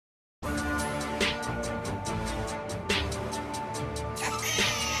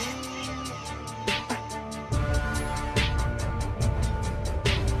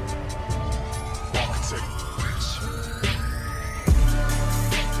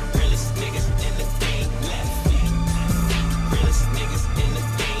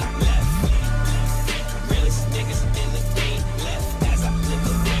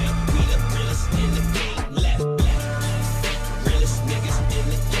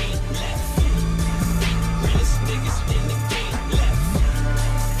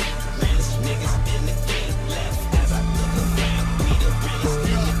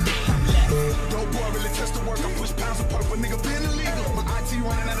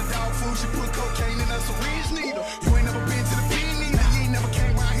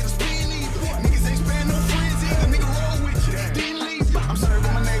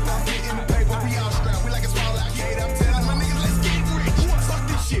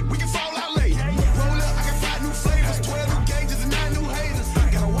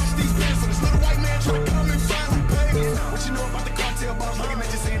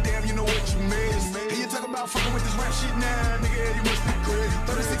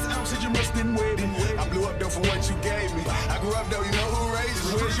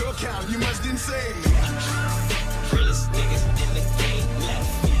count, you must insane. Realest niggas in the game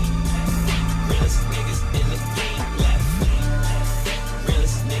left. Realest niggas in the game left.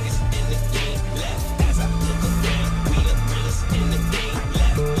 Realest niggas in the game left. As I look around, we the realest in the game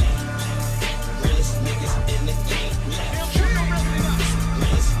left. Realest niggas in the game left. Realest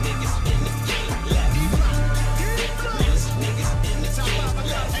niggas in the game left. Realest niggas in the game left.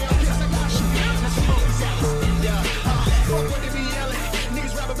 Fuck what they be yelling.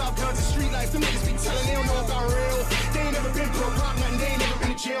 Niggas rap about guns and street life. Them niggas be telling they don't know about real. They ain't never been broke, rock nothing. They ain't never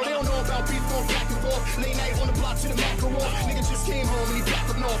been in jail. They don't know about beef going back and forth. Late night on the block to the macro walk. Nigga just came home and he back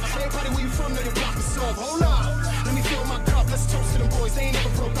up north. Everybody where you from know your block is soft. Hold up, let me fill my cup. Let's toast to them boys. They ain't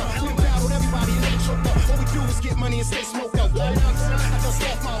never broke up. We battled everybody and never choked up. All we do is get money and stay smoked up. I just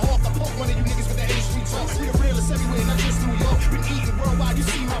off my hawk. I poke one of you niggas with the A Street talk. We the realest everywhere, not just New York. Been eating worldwide. You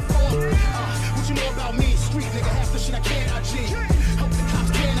see my form. What you know about me? Street nigga, half the shit I can't IG. Hope the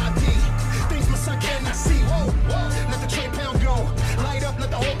cops can't ID. Things my son cannot see. Whoa, let the trade pound go. Light up, let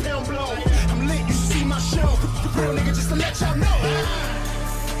the whole pound blow. I'm lit, you should see my show. Real nigga, just to let y'all know.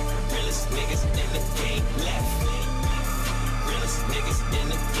 Realest niggas in the game left. Realest niggas in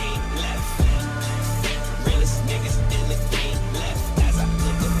the game left. Realest niggas in the game left. As I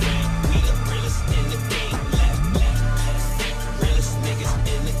look around, we the realest in the game left. Realest niggas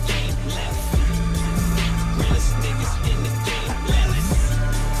in the game left. Realest niggas in the game left.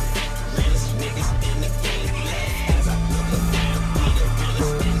 Realest niggas in the game left. As I look around, we the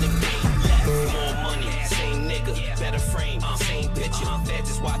realest in the game left. More money, same nigga, better frame, same picture. They're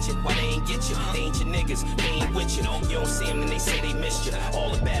just watching why they ain't get you. They ain't your niggas, they ain't with you. You don't see them and they say they missed you. All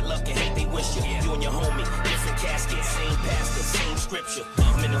the bad luck and hate they wish you. You and your homie, different casket, same pastor, same scripture.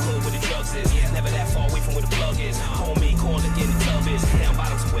 I'm in the hood where the drugs is, never that far away from where the plug is. Homie, corner again the tub is. Down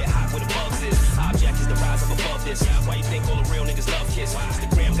bottoms where hot where the bugs is. Object is the rise up above this. Why you think all the real niggas love kiss?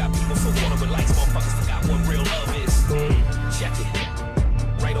 Instagram got people for water with lights. Motherfuckers forgot what real love is. Check it.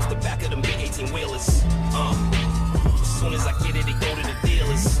 Right off the back of them big 18-wheelers. As soon as I get it, they go to the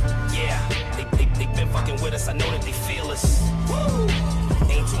dealers. Yeah, they been fucking with us. I know that they feel us. Woo!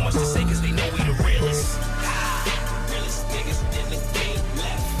 Ain't too much to say cause they know we the realest. Realest niggas in the game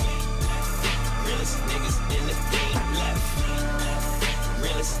left. Realest niggas in the game left.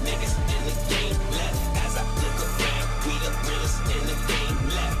 Realest niggas in the game